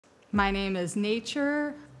My name is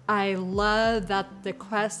Nature. I love that the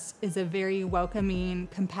Quest is a very welcoming,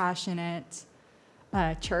 compassionate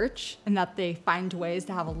church, and that they find ways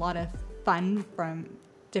to have a lot of fun from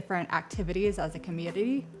different activities as a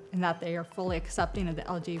community, and that they are fully accepting of the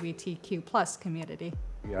LGBTQ plus community.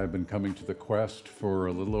 I've been coming to the Quest for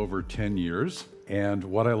a little over 10 years, and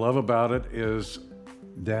what I love about it is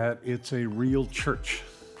that it's a real church,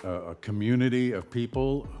 a community of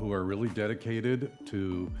people who are really dedicated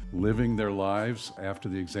to living their lives after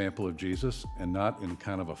the example of Jesus, and not in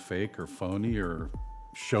kind of a fake or phony or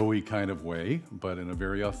showy kind of way, but in a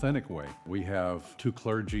very authentic way. We have two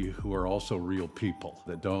clergy who are also real people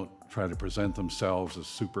that don't try to present themselves as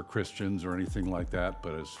super Christians or anything like that,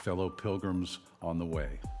 but as fellow pilgrims on the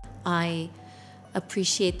way. I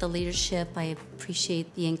appreciate the leadership. I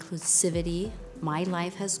appreciate the inclusivity. My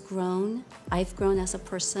life has grown. I've grown as a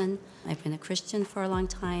person. I've been a Christian for a long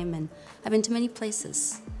time, and I've been to many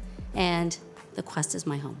places, and the Quest is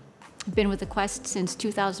my home. I've been with the Quest since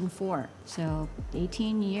 2004, so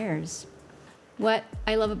 18 years. What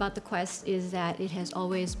I love about the Quest is that it has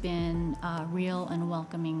always been real and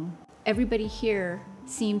welcoming. Everybody here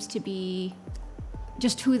seems to be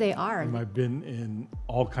just who they are. I've been in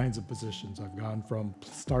all kinds of positions. I've gone from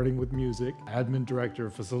starting with music, admin director,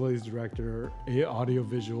 facilities director,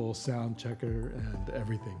 audio-visual, sound checker, and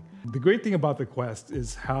everything. The great thing about the Quest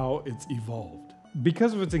is how it's evolved.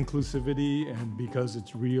 Because of its inclusivity and because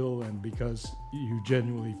it's real and because you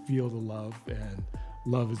genuinely feel the love and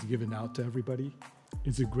love is given out to everybody,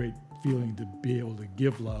 it's a great feeling to be able to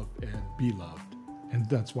give love and be loved. And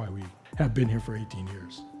that's why we have been here for 18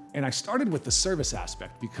 years. And I started with the service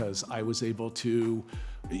aspect because I was able to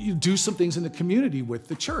do some things in the community with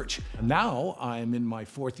the church. Now I'm in my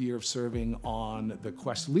 4th year of serving on the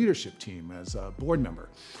Quest leadership team as a board member.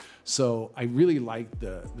 So I really like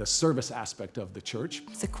the service aspect of the church.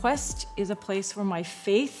 The Quest is a place where my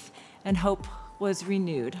faith and hope was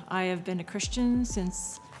renewed. I have been a Christian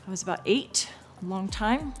since I was about 8, a long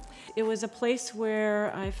time. It was a place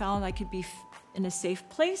where I found I could be in a safe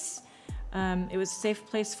place. It was a safe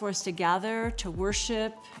place for us to gather, to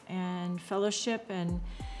worship and fellowship and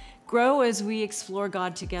grow as we explore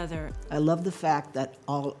God together. I love the fact that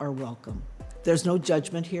all are welcome. There's no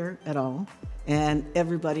judgment here at all, and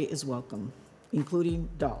everybody is welcome, including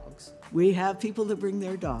dogs. We have people that bring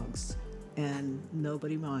their dogs, and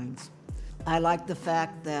nobody minds. I like the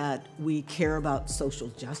fact that we care about social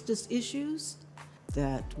justice issues,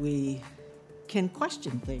 that we can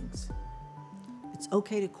question things. It's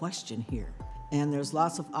okay to question here, and there's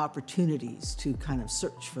lots of opportunities to kind of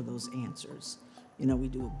search for those answers. You know, we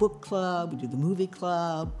do a book club, we do the movie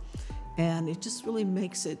club, and it just really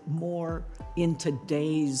makes it more in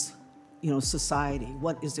today's, society,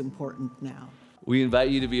 what is important now. We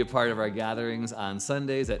invite you to be a part of our gatherings on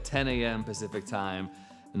Sundays at 10 a.m. Pacific time.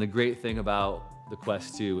 And the great thing about the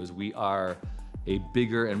Quest too is we are a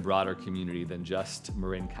bigger and broader community than just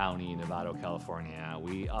Marin County, Novato, California.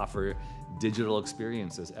 We offer digital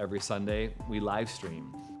experiences every Sunday. We live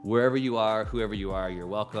stream. Wherever you are, whoever you are, you're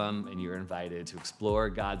welcome and you're invited to explore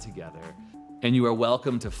God together. And you are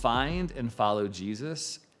welcome to find and follow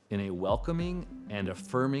Jesus in a welcoming and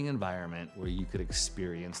affirming environment where you could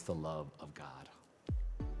experience the love of God.